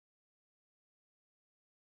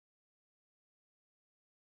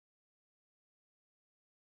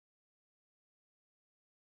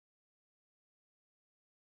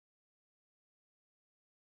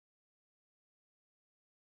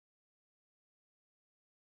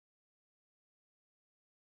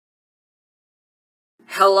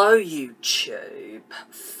Hello YouTube,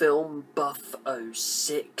 Film Buff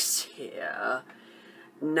 06 here.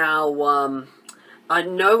 Now, I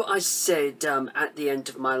know I said at the end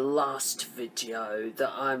of my last video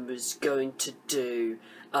that I was going to do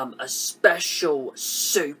a special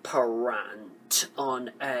super rant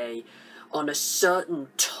on a certain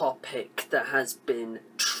topic that has been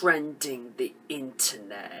trending the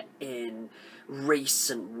internet in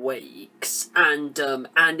recent weeks and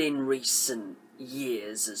in recent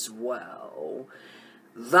years as well.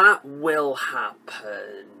 That will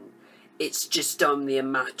happen. It's just only a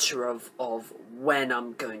matter of when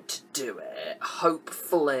I'm going to do it.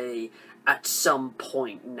 Hopefully at some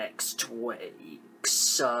point next week.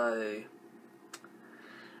 So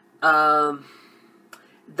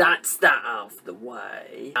that's that out of the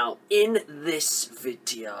way. Now, in this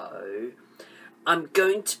video, I'm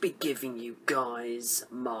going to be giving you guys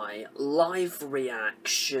my live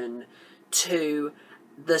reaction to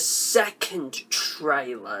the second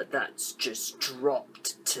trailer that's just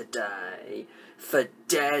dropped today for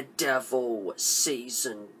Daredevil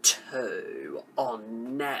Season 2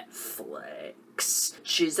 on Netflix,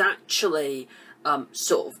 which is actually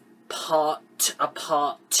sort of a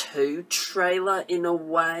part 2 trailer in a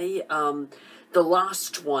way. The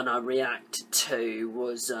last one I reacted to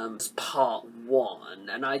was part 1,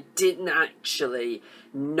 and I didn't actually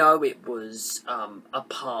know it was a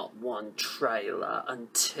part 1 trailer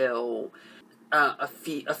until a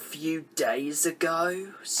few days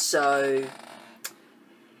ago. So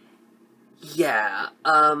yeah.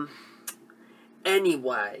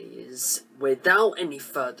 Anyways, without any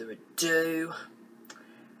further ado,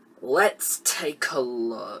 let's take a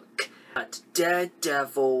look at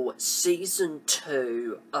Daredevil Season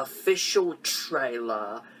 2 official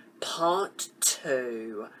trailer part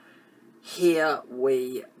 2. Here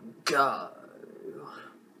we go.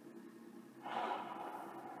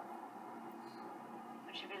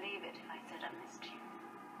 Would you believe it if I said I missed you?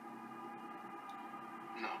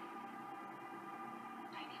 No.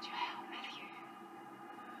 I need your help, Matthew.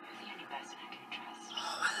 You're the only person I can trust.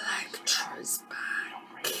 Oh, Elektra's back. Don't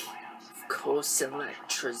break into my house. Of course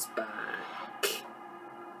Elektra's back.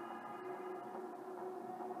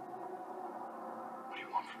 What do you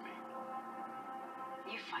want from me?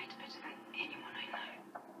 You fight better than anyone I know.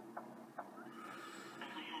 And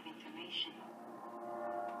I have information.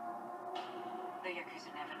 The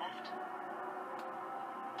Yakuza never left.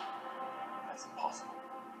 That's impossible.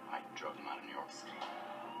 I drove them out of New York City.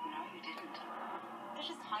 No, you didn't. They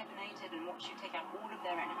just hibernated and watched you take out all of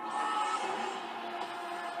their enemies.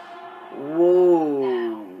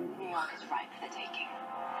 Whoa. New York is ripe for the taking.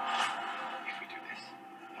 If we do this,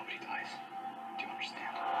 nobody dies. Do you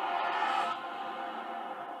understand?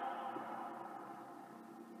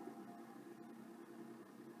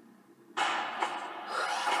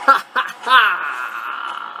 Ha ha ha!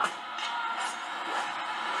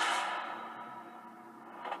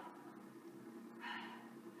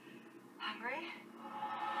 Hungry?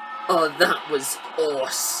 Oh, that was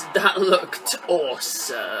awesome. That looked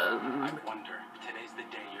awesome. I wonder if today's the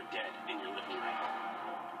day you're dead and you're living right.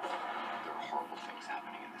 There are horrible things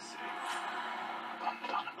happening in this city. I'm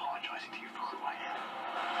done apologizing to you for who I am.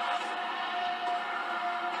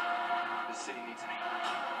 The city needs me.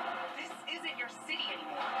 This isn't your city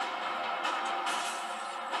anymore.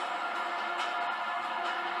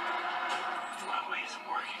 My way isn't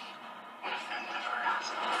working. What if that never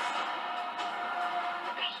has?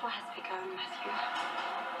 The battle has begun, Matthew.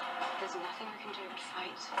 There's nothing we can do but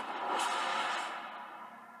fight.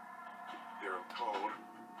 They're called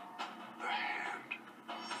the Hand.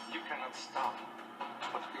 You cannot stop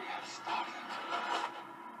what we have started.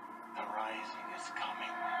 The rising is coming.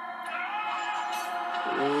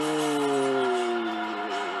 Ooh.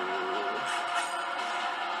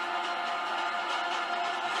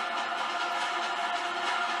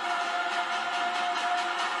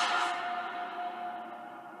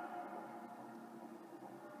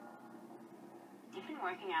 You've been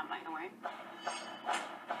working out, by the way.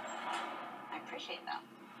 I appreciate that.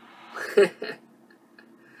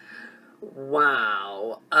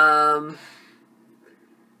 Wow.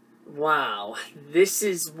 Wow. This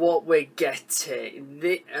is what we're getting.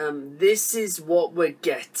 This is what we're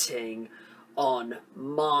getting on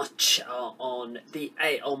March the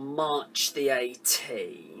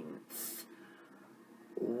 18th.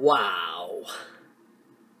 Wow.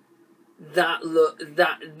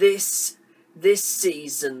 This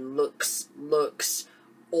season looks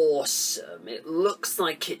awesome. It looks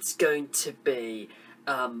like it's going to be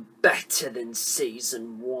better than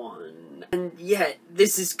season 1. And yet,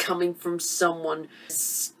 this is coming from someone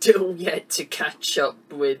still yet to catch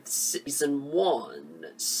up with season 1.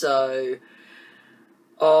 So,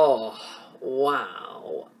 oh,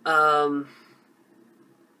 wow.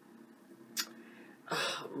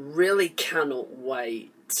 Really cannot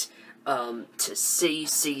wait to see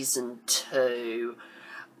season 2.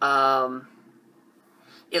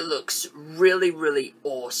 It looks really, really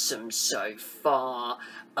awesome so far.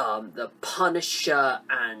 The Punisher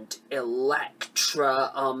and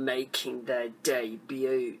Elektra are making their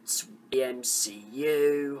debuts in the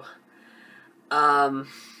MCU.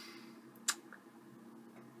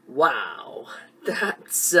 Wow,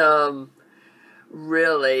 that's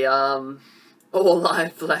really all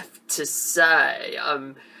I've left to say.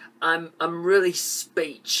 I'm really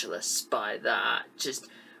speechless by that. Just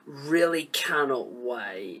really cannot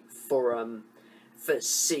wait for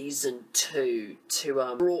season 2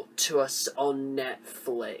 to brought to us on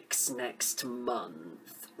Netflix next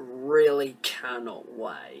month. Really cannot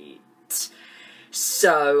wait.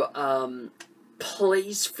 So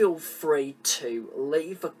please feel free to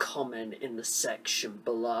leave a comment in the section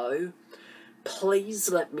below. Please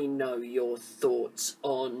let me know your thoughts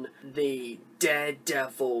on the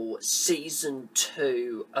Daredevil Season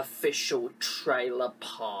 2 official trailer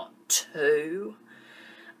part 2.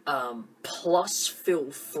 Plus,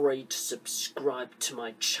 feel free to subscribe to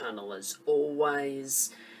my channel as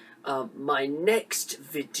always. My next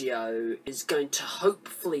video is going to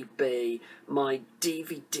hopefully be my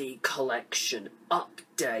DVD collection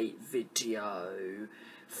update video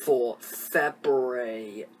for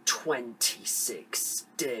February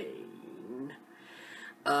 2016.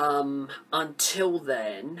 Until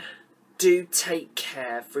then, do take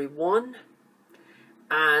care everyone,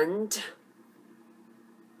 and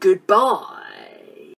goodbye.